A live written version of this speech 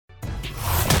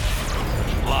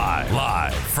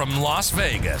from Las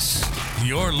Vegas,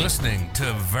 you're listening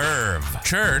to Verve,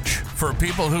 church for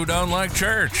people who don't like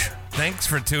church. Thanks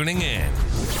for tuning in.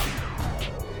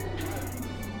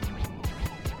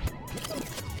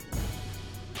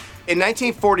 In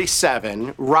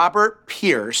 1947, Robert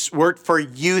Pierce worked for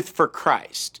Youth for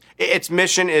Christ. Its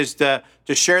mission is to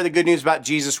share the good news about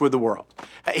Jesus with the world.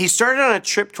 He started on a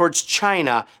trip towards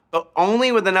China, but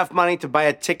only with enough money to buy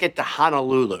a ticket to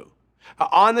Honolulu.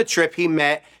 On the trip, he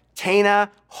met Tana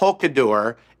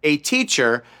Holkadur, a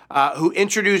teacher who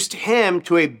introduced him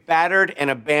to a battered and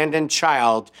abandoned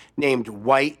child named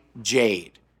White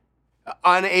Jade.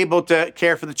 Unable to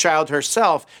care for the child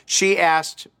herself, she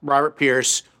asked Robert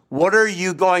Pierce, "What are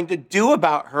you going to do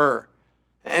about her?"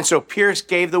 And so Pierce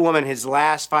gave the woman his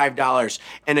last $5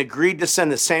 and agreed to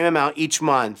send the same amount each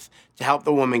month to help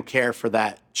the woman care for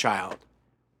that child.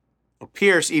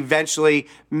 Pierce eventually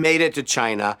made it to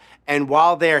China, and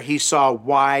while there, he saw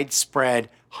widespread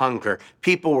hunger.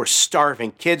 People were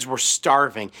starving. Kids were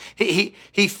starving.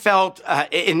 He felt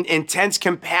intense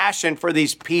compassion for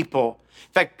these people.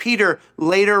 In fact, Peter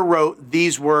later wrote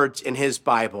these words in his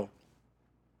Bible: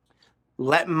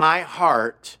 "Let my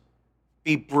heart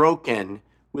be broken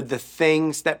with the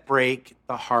things that break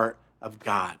the heart of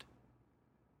God."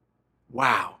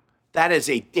 Wow. That is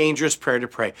a dangerous prayer to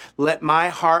pray. Let my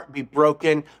heart be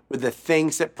broken with the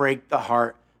things that break the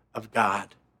heart of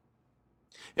God.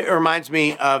 It reminds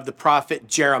me of the prophet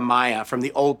Jeremiah from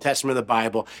the Old Testament of the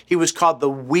Bible. He was called the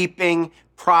weeping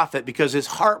prophet because his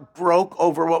heart broke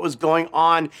over what was going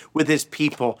on with his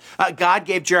people. God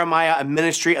gave Jeremiah a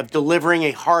ministry of delivering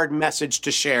a hard message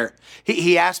to share.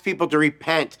 He asked people to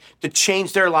repent, to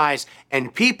change their lives,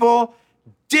 and people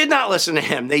did not listen to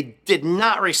him. They did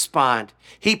not respond.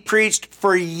 He preached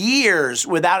for years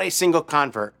without a single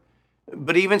convert.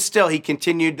 But even still, he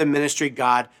continued the ministry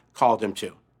God called him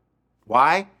to.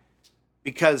 Why?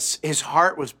 Because his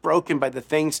heart was broken by the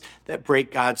things that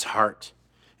break God's heart.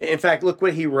 In fact, look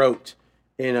what he wrote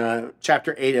in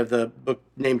chapter 8 of the book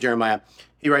named Jeremiah.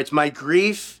 He writes, "My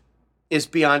grief is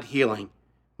beyond healing.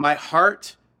 My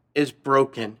heart is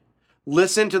broken.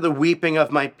 Listen to the weeping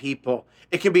of my people.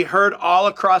 It can be heard all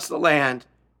across the land.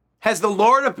 Has the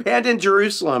Lord abandoned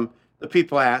Jerusalem?" the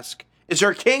people ask. "Is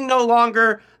her king no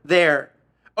longer there?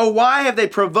 Oh, why have they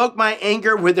provoked my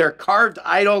anger with their carved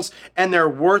idols and their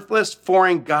worthless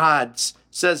foreign gods,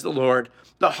 says the Lord.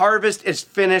 The harvest is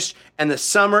finished and the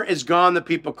summer is gone," the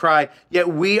people cry, "yet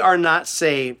we are not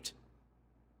saved.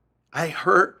 I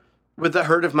hurt with the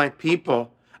hurt of my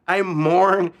people. I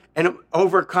mourn and am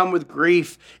overcome with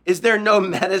grief. Is there no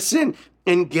medicine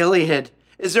in Gilead?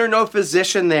 Is there no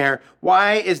physician there?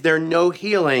 Why is there no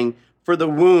healing for the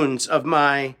wounds of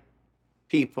my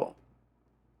people?"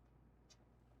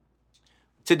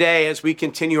 Today, as we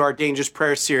continue our Dangerous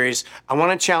Prayer series, I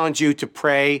want to challenge you to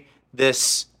pray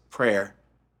this prayer.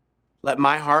 Let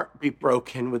my heart be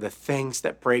broken with the things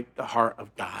that break the heart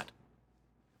of God.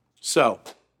 So,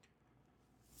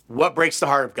 what breaks the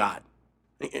heart of God?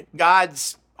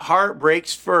 God's heart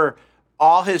breaks for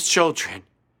all his children.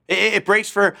 It breaks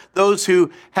for those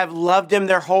who have loved him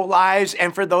their whole lives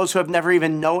and for those who have never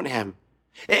even known him.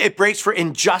 It breaks for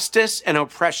injustice and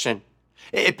oppression.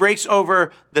 It breaks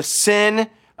over the sin,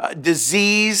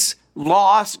 disease,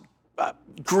 loss,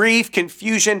 grief,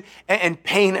 confusion, and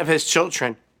pain of his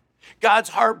children. God's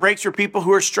heart breaks for people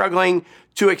who are struggling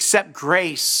to accept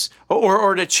grace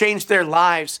or to change their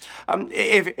lives.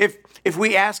 If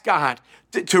we ask God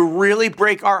to really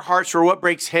break our hearts for what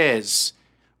breaks his,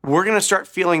 we're going to start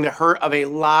feeling the hurt of a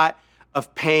lot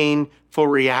of painful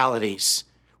realities.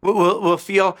 We'll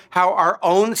feel how our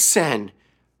own sin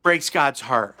breaks God's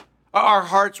heart. Our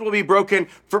hearts will be broken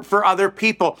for other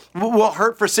people. We'll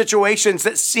hurt for situations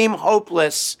that seem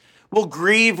hopeless. We'll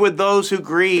grieve with those who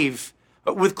grieve,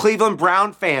 with Cleveland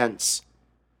Brown fans.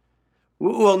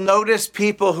 We'll notice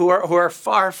people who are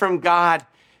far from God,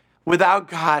 without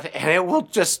God, and it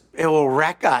will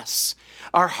wreck us.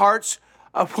 Our hearts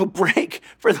will break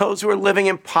for those who are living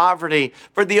in poverty,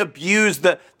 for the abused,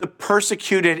 the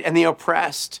persecuted, and the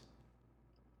oppressed.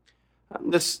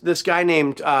 This guy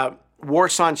named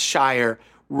Warsaw Shire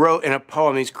wrote in a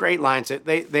poem these great lines that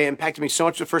they impacted me so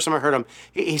much the first time I heard them.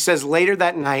 He says, "Later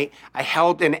that night, I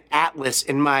held an atlas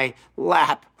in my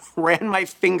lap, ran my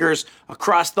fingers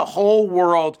across the whole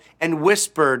world, and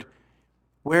whispered,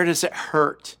 'Where does it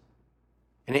hurt?'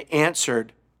 And it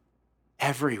answered,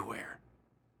 'Everywhere.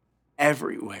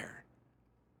 Everywhere.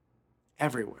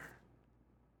 Everywhere.'"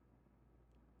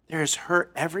 There is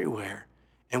hurt everywhere.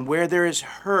 And where there is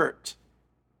hurt,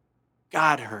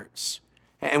 God hurts.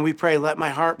 And we pray, let my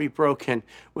heart be broken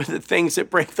with the things that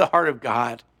break the heart of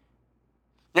God.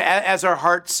 As our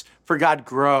hearts for God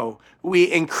grow,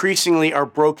 we increasingly are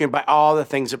broken by all the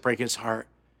things that break his heart.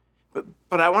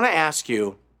 But I want to ask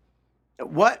you,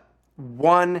 what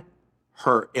one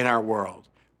hurt in our world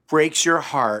breaks your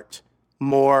heart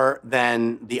more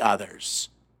than the others?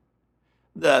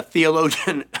 The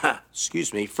theologian,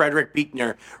 Frederick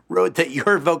Buechner wrote that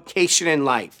your vocation in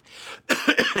life,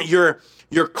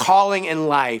 your calling in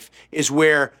life is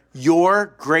where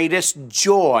your greatest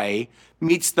joy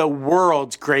meets the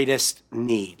world's greatest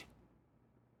need.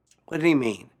 What did he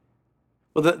mean?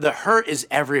 Well, the hurt is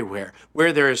everywhere.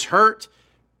 Where there is hurt,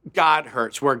 God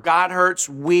hurts. Where God hurts,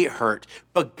 we hurt.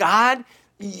 But God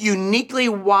uniquely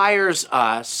wires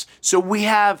us so we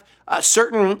have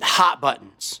certain hot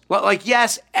buttons. Like,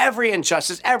 yes, every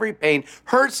injustice, every pain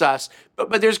hurts us,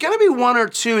 but there's going to be one or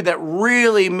two that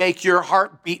really make your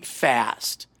heart beat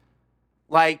fast.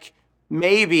 Like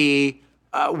maybe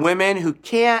women who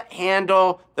can't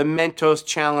handle the Mentos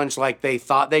challenge like they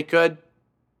thought they could.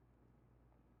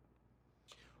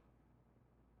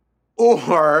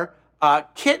 Or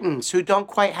kittens who don't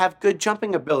quite have good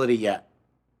jumping ability yet.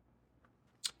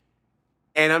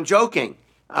 And I'm joking,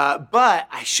 but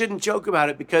I shouldn't joke about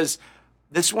it because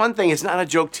this one thing is not a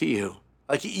joke to you.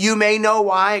 Like, you may know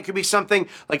why. It could be something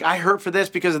like, I hurt for this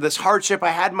because of this hardship I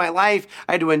had in my life.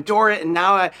 I had to endure it, and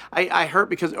now I hurt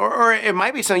because, or it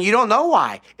might be something you don't know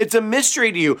why. It's a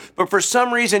mystery to you, but for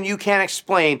some reason you can't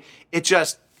explain.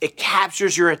 It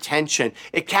captures your attention.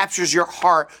 It captures your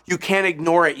heart. You can't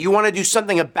ignore it. You want to do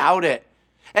something about it.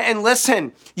 And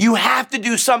listen, you have to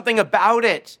do something about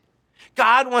it.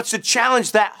 God wants to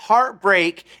challenge that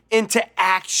heartbreak into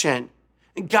action.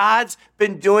 God's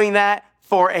been doing that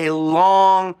for a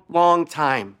long, long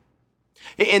time.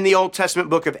 In the Old Testament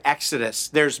book of Exodus,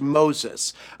 there's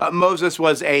Moses. Moses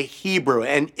was a Hebrew,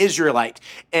 an Israelite,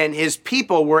 and his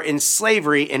people were in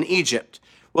slavery in Egypt.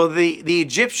 Well, the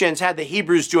Egyptians had the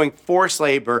Hebrews doing forced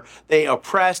labor. They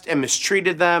oppressed and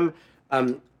mistreated them.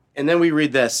 And then we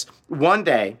read this. One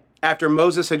day, after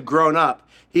Moses had grown up,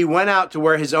 he went out to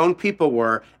where his own people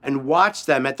were and watched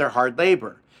them at their hard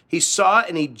labor. He saw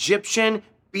an Egyptian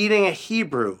beating a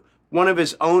Hebrew, one of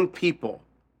his own people.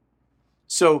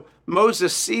 So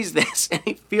Moses sees this and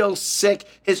he feels sick.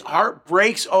 His heart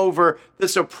breaks over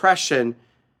this oppression.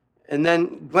 And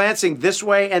then glancing this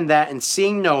way and that and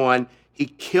seeing no one, he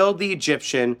killed the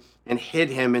Egyptian and hid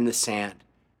him in the sand.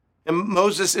 And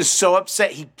Moses is so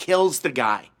upset, he kills the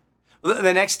guy.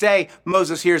 The next day,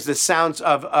 Moses hears the sounds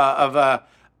of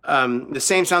the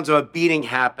same sounds of a beating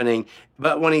happening.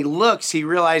 But when he looks, he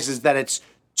realizes that it's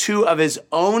two of his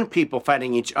own people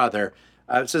fighting each other.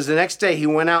 It says the next day he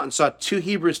went out and saw two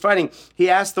Hebrews fighting. He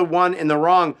asked the one in the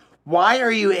wrong, "Why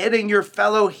are you hitting your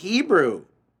fellow Hebrew?"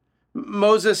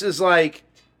 Moses is like,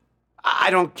 "I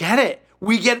don't get it.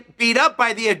 We get beat up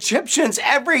by the Egyptians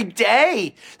every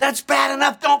day. That's bad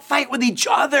enough. Don't fight with each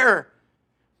other."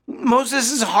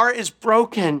 Moses' heart is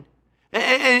broken.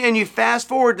 And you fast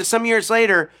forward to some years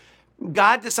later,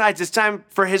 God decides it's time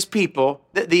for his people,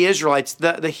 the Israelites,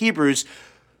 the Hebrews,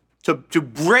 to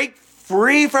break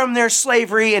free from their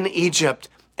slavery in Egypt.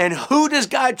 And who does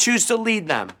God choose to lead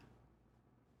them?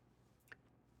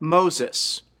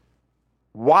 Moses.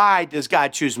 Why does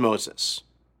God choose Moses?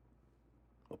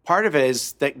 Well, part of it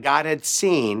is that God had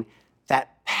seen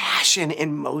that passion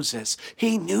in Moses.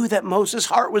 He knew that Moses'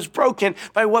 heart was broken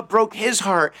by what broke his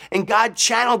heart, and God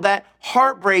channeled that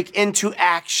heartbreak into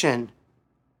action.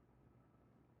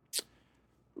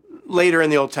 Later in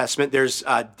the Old Testament, there's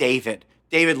David.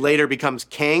 David later becomes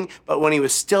king, but when he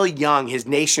was still young, his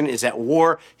nation is at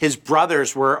war. His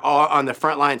brothers were all on the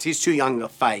front lines. He's too young to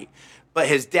fight. But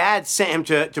his dad sent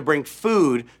him to bring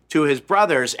food to his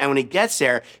brothers, and when he gets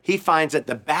there, he finds that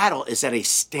the battle is at a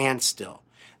standstill.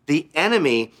 The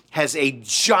enemy has a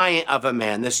giant of a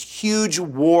man, this huge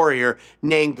warrior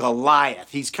named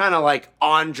Goliath. He's kind of like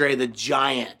Andre the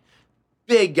Giant.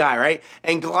 Big guy, right?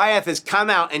 And Goliath has come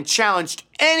out and challenged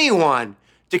anyone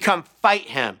to come fight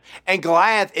him. And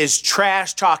Goliath is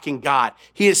trash talking God.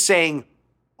 He is saying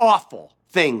awful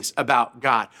things about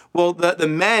God. Well, the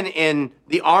men in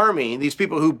the army, these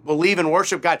people who believe and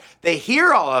worship God, they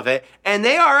hear all of it and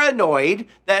they are annoyed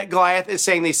that Goliath is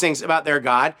saying these things about their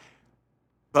God.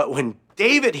 But when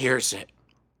David hears it,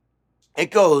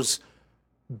 it goes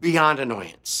beyond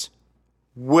annoyance,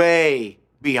 way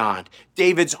beyond.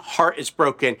 David's heart is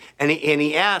broken, and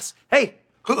he asks, "Hey,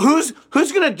 who's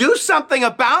going to do something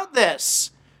about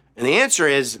this?" And the answer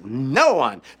is no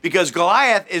one, because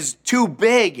Goliath is too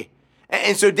big.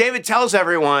 And so David tells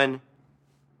everyone,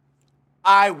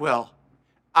 I will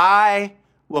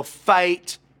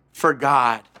fight for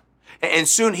God. And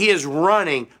soon he is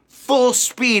running full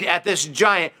speed at this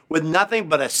giant with nothing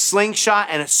but a slingshot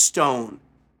and a stone.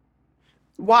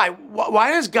 Why?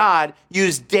 Why does God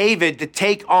use David to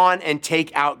take on and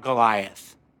take out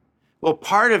Goliath? Well,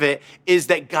 part of it is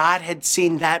that God had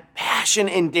seen that passion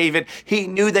in David. He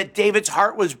knew that David's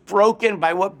heart was broken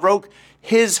by what broke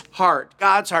his heart,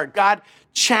 God's heart. God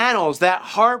channels that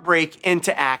heartbreak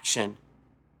into action.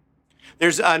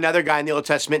 There's another guy in the Old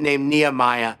Testament named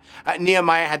Nehemiah.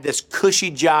 Nehemiah had this cushy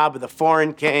job with a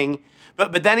foreign king,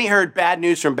 but then he heard bad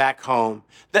news from back home,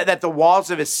 that the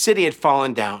walls of his city had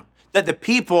fallen down, that the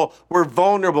people were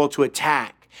vulnerable to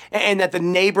attack, and that the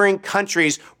neighboring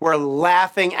countries were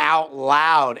laughing out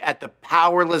loud at the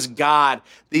powerless God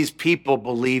these people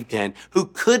believed in, who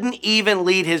couldn't even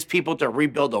lead his people to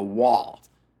rebuild a wall.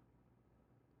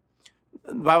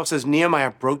 The Bible says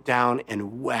Nehemiah broke down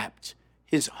and wept.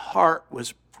 His heart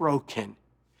was broken.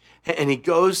 And he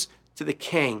goes to the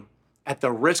king at the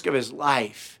risk of his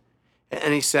life.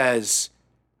 And he says,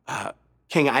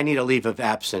 King, I need a leave of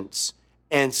absence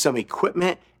and some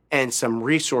equipment and some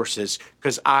resources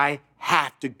because I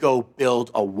have to go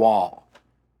build a wall.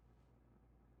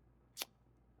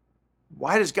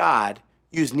 Why does God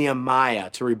use Nehemiah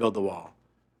to rebuild the wall?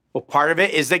 Well, part of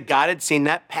it is that God had seen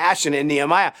that passion in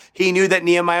Nehemiah. He knew that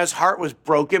Nehemiah's heart was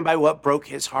broken by what broke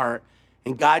his heart.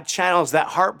 And God channels that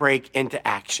heartbreak into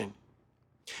action.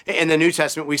 In the New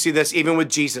Testament, we see this even with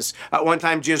Jesus. One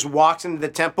time, Jesus walks into the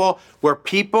temple where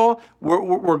people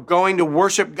were going to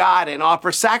worship God and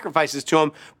offer sacrifices to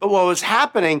him. But what was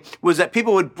happening was that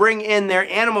people would bring in their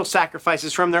animal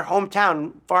sacrifices from their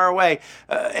hometown far away.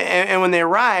 And when they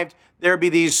arrived, there would be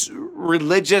these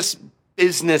religious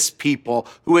business people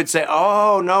who would say,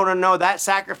 oh, no, that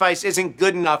sacrifice isn't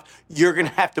good enough. You're going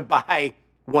to have to buy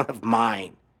one of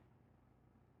mine.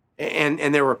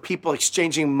 And there were people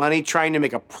exchanging money, trying to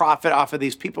make a profit off of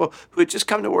these people who had just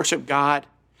come to worship God.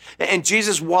 And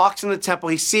Jesus walks in the temple.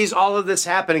 He sees all of this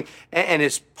happening, and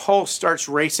his pulse starts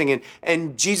racing.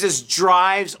 And Jesus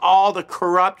drives all the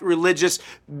corrupt religious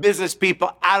business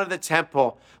people out of the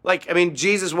temple.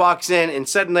 Jesus walks in, and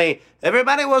suddenly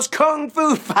everybody was kung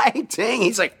fu fighting.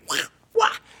 He's like,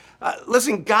 wah.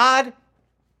 Listen, God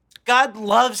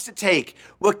loves to take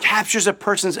what captures a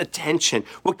person's attention,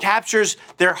 what captures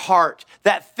their heart,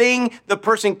 that thing the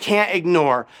person can't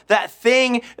ignore, that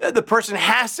thing the person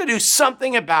has to do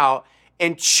something about,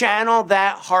 and channel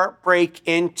that heartbreak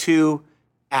into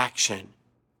action.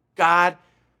 God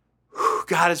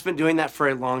has been doing that for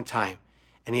a long time,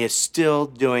 and he is still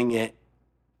doing it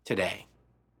today.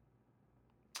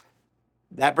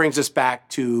 That brings us back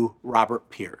to Robert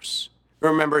Pierce.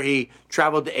 Remember, he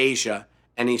traveled to Asia,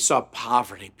 and he saw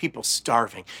poverty, people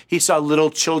starving. He saw little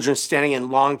children standing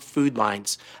in long food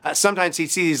lines. Sometimes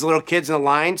he'd see these little kids in the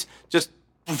lines just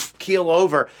keel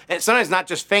over. And sometimes not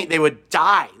just faint, they would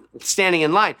die standing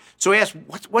in line. So he asked,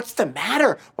 what's the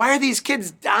matter? Why are these kids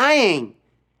dying?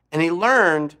 And he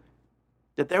learned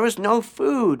that there was no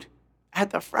food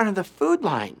at the front of the food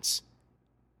lines.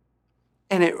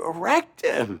 And it wrecked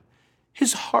him.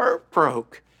 His heart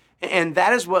broke. And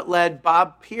that is what led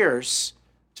Bob Pierce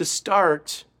to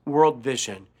start World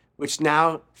Vision, which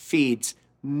now feeds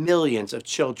millions of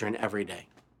children every day.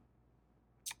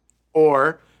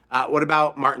 Or what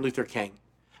about Martin Luther King?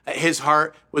 His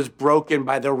heart was broken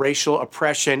by the racial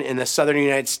oppression in the southern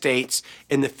United States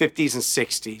in the 50s and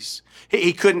 60s.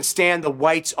 He couldn't stand the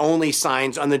whites only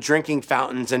signs on the drinking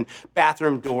fountains and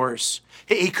bathroom doors.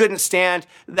 He couldn't stand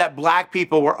that black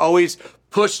people were always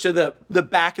pushed to the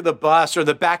back of the bus or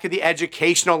the back of the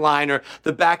educational line or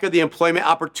the back of the employment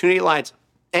opportunity lines.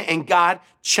 And God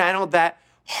channeled that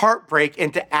heartbreak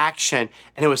into action,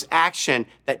 and it was action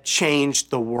that changed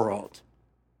the world.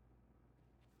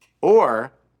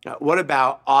 Or what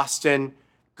about Austin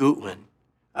Gutwin?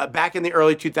 Back in the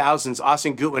early 2000s,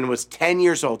 Austin Gutwin was 10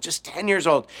 years old, just 10 years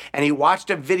old, and he watched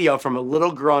a video from a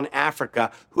little girl in Africa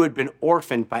who had been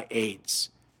orphaned by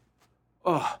AIDS.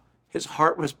 Oh, his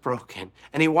heart was broken,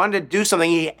 and he wanted to do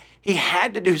something. He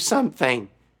had to do something.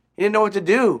 He didn't know what to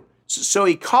do. So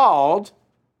he called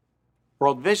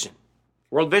World Vision.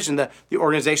 World Vision, the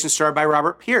organization started by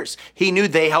Robert Pierce. He knew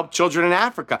they helped children in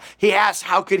Africa. He asked,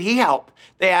 how could he help?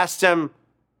 They asked him,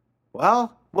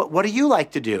 well, what do you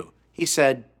like to do? He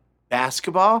said,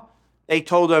 basketball. They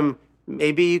told him,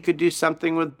 maybe you could do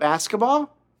something with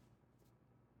basketball?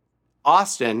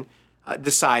 Austin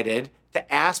decided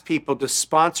to ask people to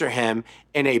sponsor him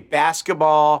in a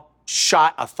basketball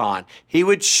shot-a-thon. He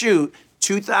would shoot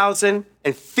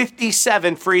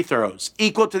 2,057 free throws,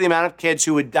 equal to the amount of kids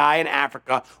who would die in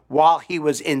Africa while he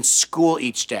was in school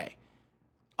each day.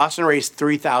 Austin raised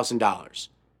 $3,000.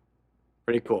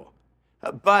 Pretty cool.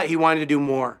 But he wanted to do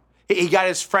more. He got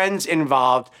his friends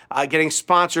involved, getting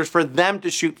sponsors for them to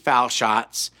shoot foul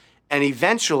shots. And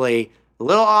eventually,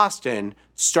 little Austin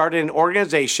started an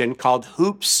organization called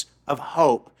Hoops of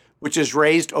Hope, which has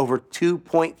raised over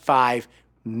 $2.5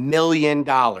 million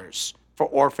for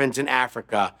orphans in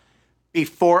Africa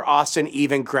before Austin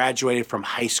even graduated from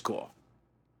high school.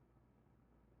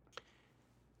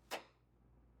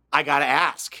 I got to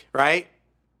ask, right?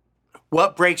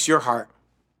 What breaks your heart?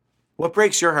 What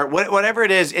breaks your heart? Whatever it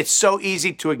is, it's so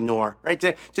easy to ignore, right?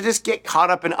 To just get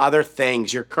caught up in other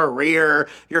things, your career,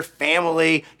 your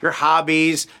family, your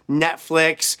hobbies,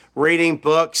 Netflix, reading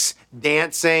books,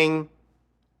 dancing.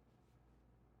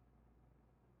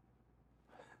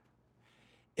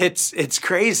 It's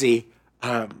crazy.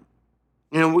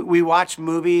 We watch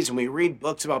movies and we read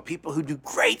books about people who do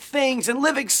great things and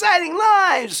live exciting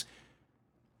lives.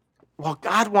 Well,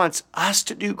 God wants us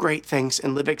to do great things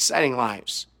and live exciting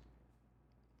lives.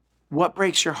 What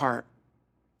breaks your heart?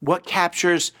 What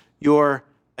captures your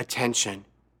attention?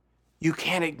 You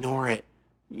can't ignore it.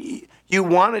 You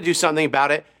want to do something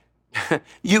about it.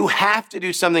 You have to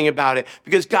do something about it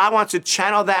because God wants to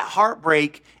channel that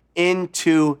heartbreak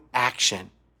into action.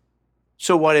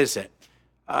 So what is it?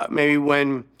 Maybe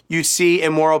when you see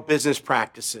immoral business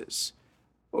practices,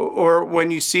 or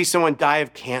when you see someone die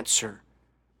of cancer,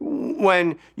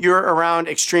 when you're around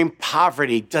extreme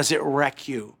poverty, does it wreck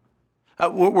you?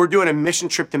 We're doing a mission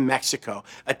trip to Mexico.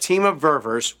 A team of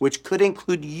Ververs, which could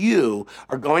include you,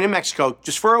 are going to Mexico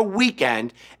just for a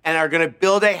weekend and are going to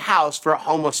build a house for a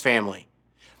homeless family.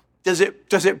 Does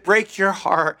it break your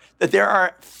heart that there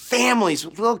are families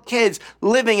with little kids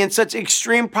living in such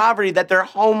extreme poverty that they're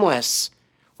homeless?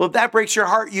 Well, if that breaks your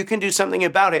heart, you can do something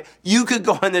about it. You could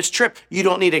go on this trip. You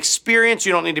don't need experience.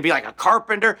 You don't need to be like a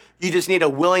carpenter. You just need a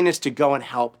willingness to go and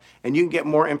help. And you can get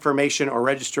more information or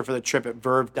register for the trip at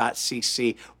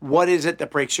verve.cc. What is it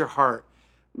that breaks your heart?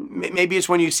 Maybe it's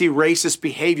when you see racist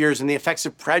behaviors and the effects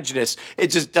of prejudice. It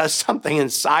just does something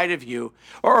inside of you.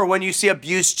 Or when you see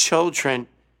abused children,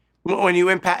 when you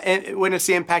witness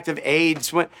the impact of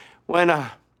AIDS, when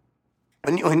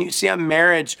you see a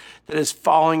marriage that is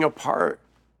falling apart.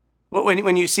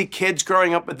 When you see kids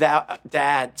growing up without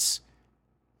dads,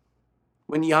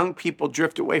 when young people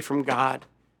drift away from God,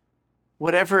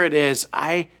 whatever it is,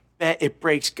 I bet it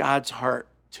breaks God's heart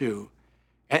too.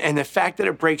 And the fact that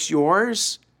it breaks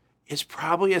yours is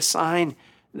probably a sign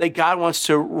that God wants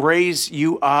to raise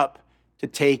you up to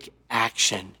take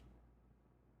action.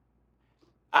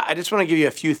 I just want to give you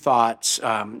a few thoughts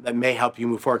that may help you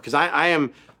move forward, because I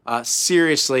am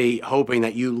seriously hoping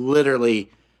that you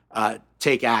literally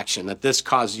take action, that this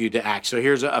causes you to act. So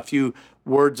here's a few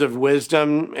words of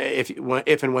wisdom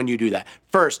if and when you do that.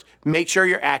 First, make sure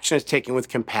your action is taken with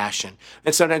compassion.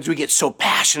 And sometimes we get so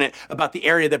passionate about the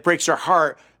area that breaks our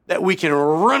heart that we can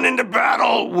run into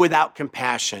battle without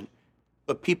compassion.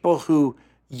 But people who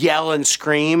yell and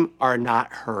scream are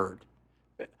not heard.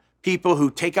 People who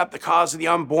take up the cause of the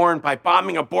unborn by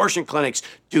bombing abortion clinics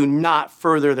do not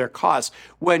further their cause.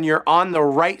 When you're on the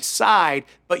right side,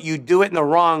 but you do it in the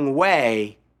wrong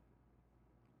way,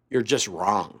 you're just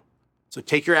wrong. So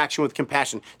take your action with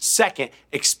compassion. Second,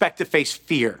 expect to face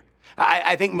fear.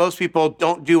 I think most people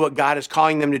don't do what God is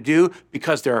calling them to do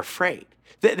because they're afraid.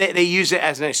 They use it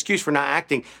as an excuse for not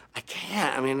acting. I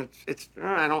can't. I mean,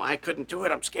 I couldn't do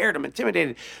it. I'm scared. I'm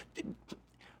intimidated.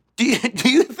 Do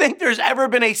you think there's ever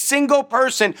been a single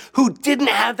person who didn't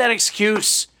have that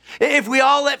excuse? If we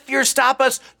all let fear stop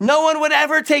us, no one would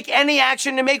ever take any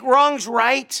action to make wrongs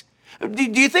right. Do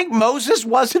you think Moses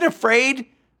wasn't afraid?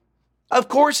 Of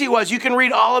course he was. You can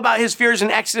read all about his fears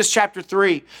in Exodus chapter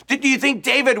 3. Do you think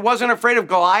David wasn't afraid of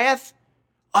Goliath?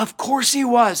 Of course he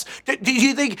was. Do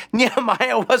you think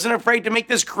Nehemiah wasn't afraid to make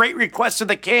this great request to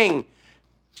the king?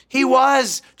 He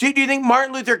was. Do you think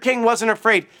Martin Luther King wasn't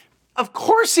afraid? Of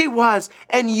course he was.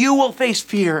 And you will face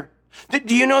fear.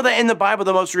 Do you know that in the Bible,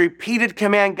 the most repeated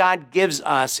command God gives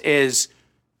us is,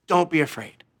 don't be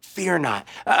afraid. Fear not.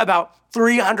 About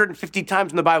 350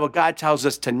 times in the Bible, God tells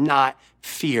us to not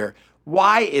fear.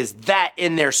 Why is that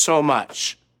in there so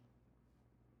much?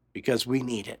 Because we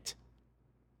need it.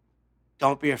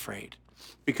 Don't be afraid,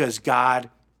 because God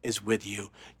is with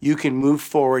you. You can move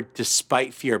forward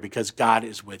despite fear because God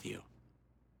is with you.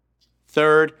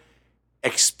 Third,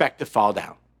 expect to fall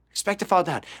down. Expect to fall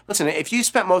down. Listen, if you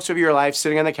spent most of your life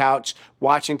sitting on the couch,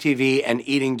 watching TV and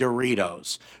eating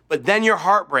Doritos, but then your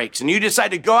heart breaks and you decide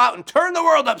to go out and turn the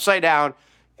world upside down,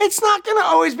 it's not going to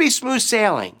always be smooth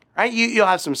sailing, right? You'll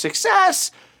have some success.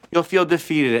 You'll feel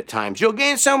defeated at times. You'll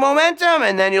gain some momentum,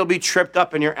 and then you'll be tripped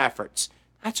up in your efforts.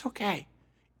 That's okay.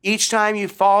 Each time you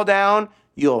fall down,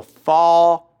 you'll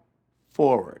fall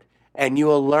forward. and you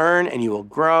will learn and you will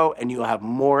grow and you will have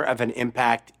more of an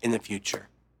impact in the future.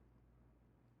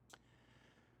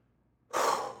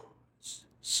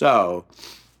 So,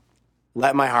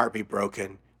 let my heart be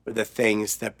broken with the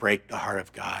things that break the heart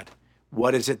of God.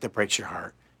 What is it that breaks your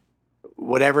heart?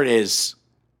 Whatever it is,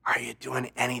 are you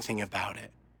doing anything about it?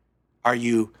 Are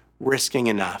you risking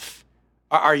enough?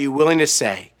 Are you willing to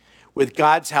say, with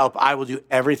God's help, I will do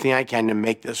everything I can to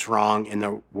make this wrong in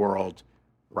the world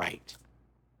right?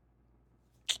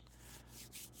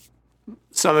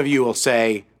 Some of you will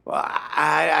say, well,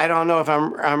 I don't know if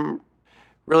I'm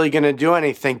really going to do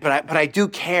anything, but I do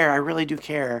care. I really do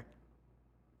care.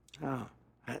 Oh,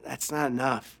 that's not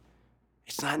enough.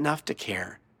 It's not enough to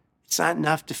care. It's not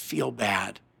enough to feel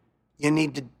bad. You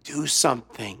need to do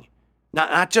something.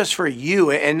 Not just for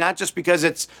you and not just because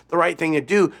it's the right thing to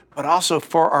do, but also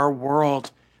for our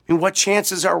world. I mean, what chance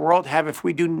does our world have if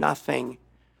we do nothing?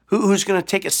 Who's going to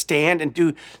take a stand and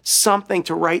do something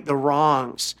to right the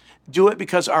wrongs? Do it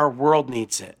because our world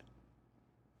needs it.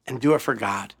 And do it for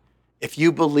God. If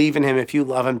you believe in him, if you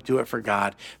love him, do it for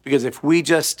God. Because if we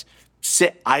just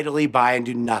sit idly by and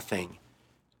do nothing,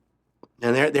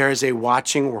 and there is a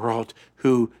watching world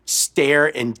who stare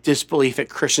in disbelief at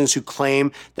Christians who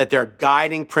claim that their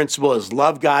guiding principle is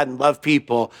love God and love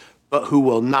people, but who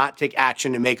will not take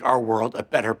action to make our world a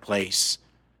better place.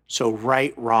 So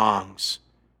right wrongs,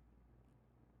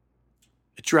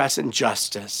 address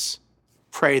injustice,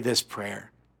 pray this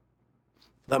prayer.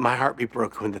 Let my heart be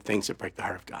broken with the things that break the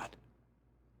heart of God.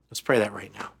 Let's pray that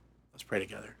right now. Let's pray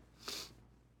together.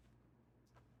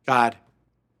 God,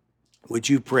 would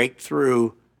you break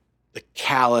through the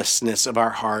callousness of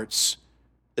our hearts,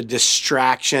 the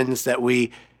distractions that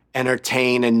we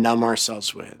entertain and numb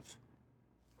ourselves with?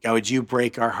 God, would you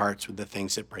break our hearts with the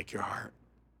things that break your heart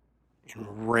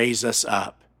and raise us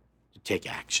up to take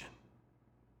action?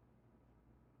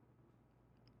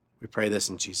 We pray this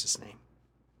in Jesus' name.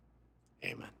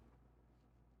 Amen.